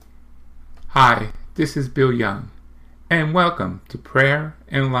Hi, this is Bill Young, and welcome to Prayer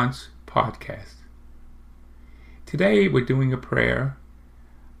and Lunch Podcast. Today we're doing a prayer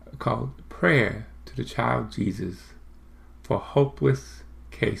called Prayer to the Child Jesus for Hopeless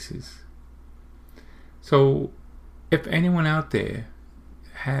Cases. So, if anyone out there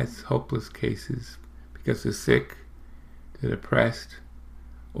has hopeless cases because they're sick, they're depressed,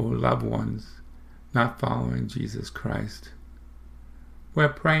 or loved ones not following Jesus Christ, we're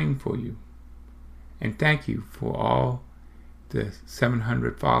praying for you. And thank you for all the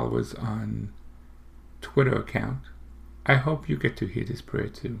 700 followers on Twitter account. I hope you get to hear this prayer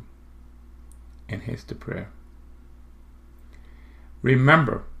too. And here's the prayer.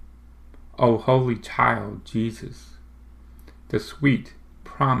 Remember, O Holy Child Jesus, the sweet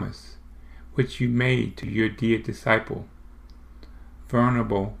promise which you made to your dear disciple,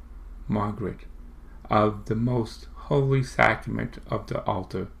 Venerable Margaret, of the most holy sacrament of the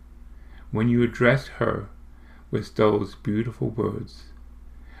altar, when you addressed her with those beautiful words,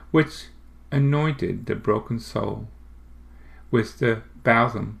 which anointed the broken soul with the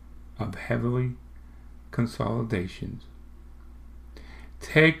balsam of heavenly consolations.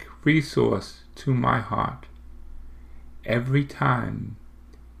 Take resource to my heart every time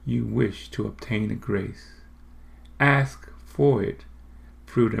you wish to obtain a grace. Ask for it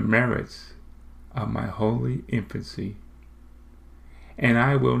through the merits of my holy infancy, and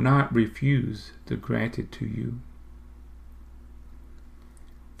I will not refuse to grant it to you.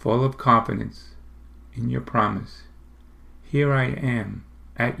 Full of confidence in your promise, here I am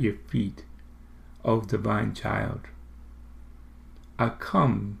at your feet, O divine child. I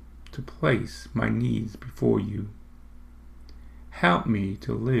come to place my needs before you. Help me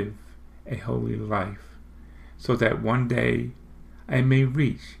to live a holy life, so that one day I may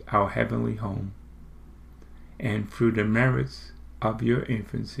reach our heavenly home, and through the merits of your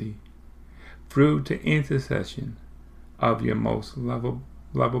infancy, through the intercession of your most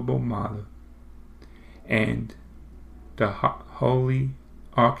lovable mother, and the holy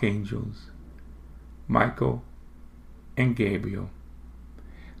archangels, Michael and Gabriel,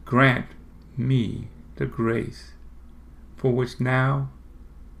 grant me the grace for which now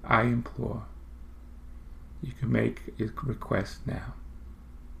I implore. You can make a request now.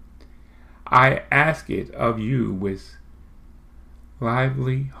 I ask it of you with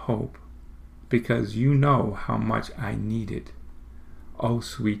lively hope, because you know how much I need it. O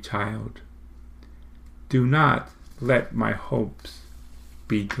sweet child, do not let my hopes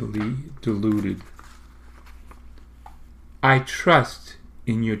be deluded. I trust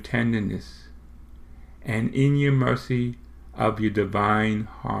in your tenderness and in your mercy of your divine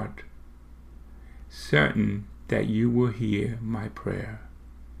heart, certain that you will hear my prayer.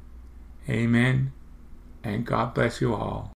 Amen, and God bless you all.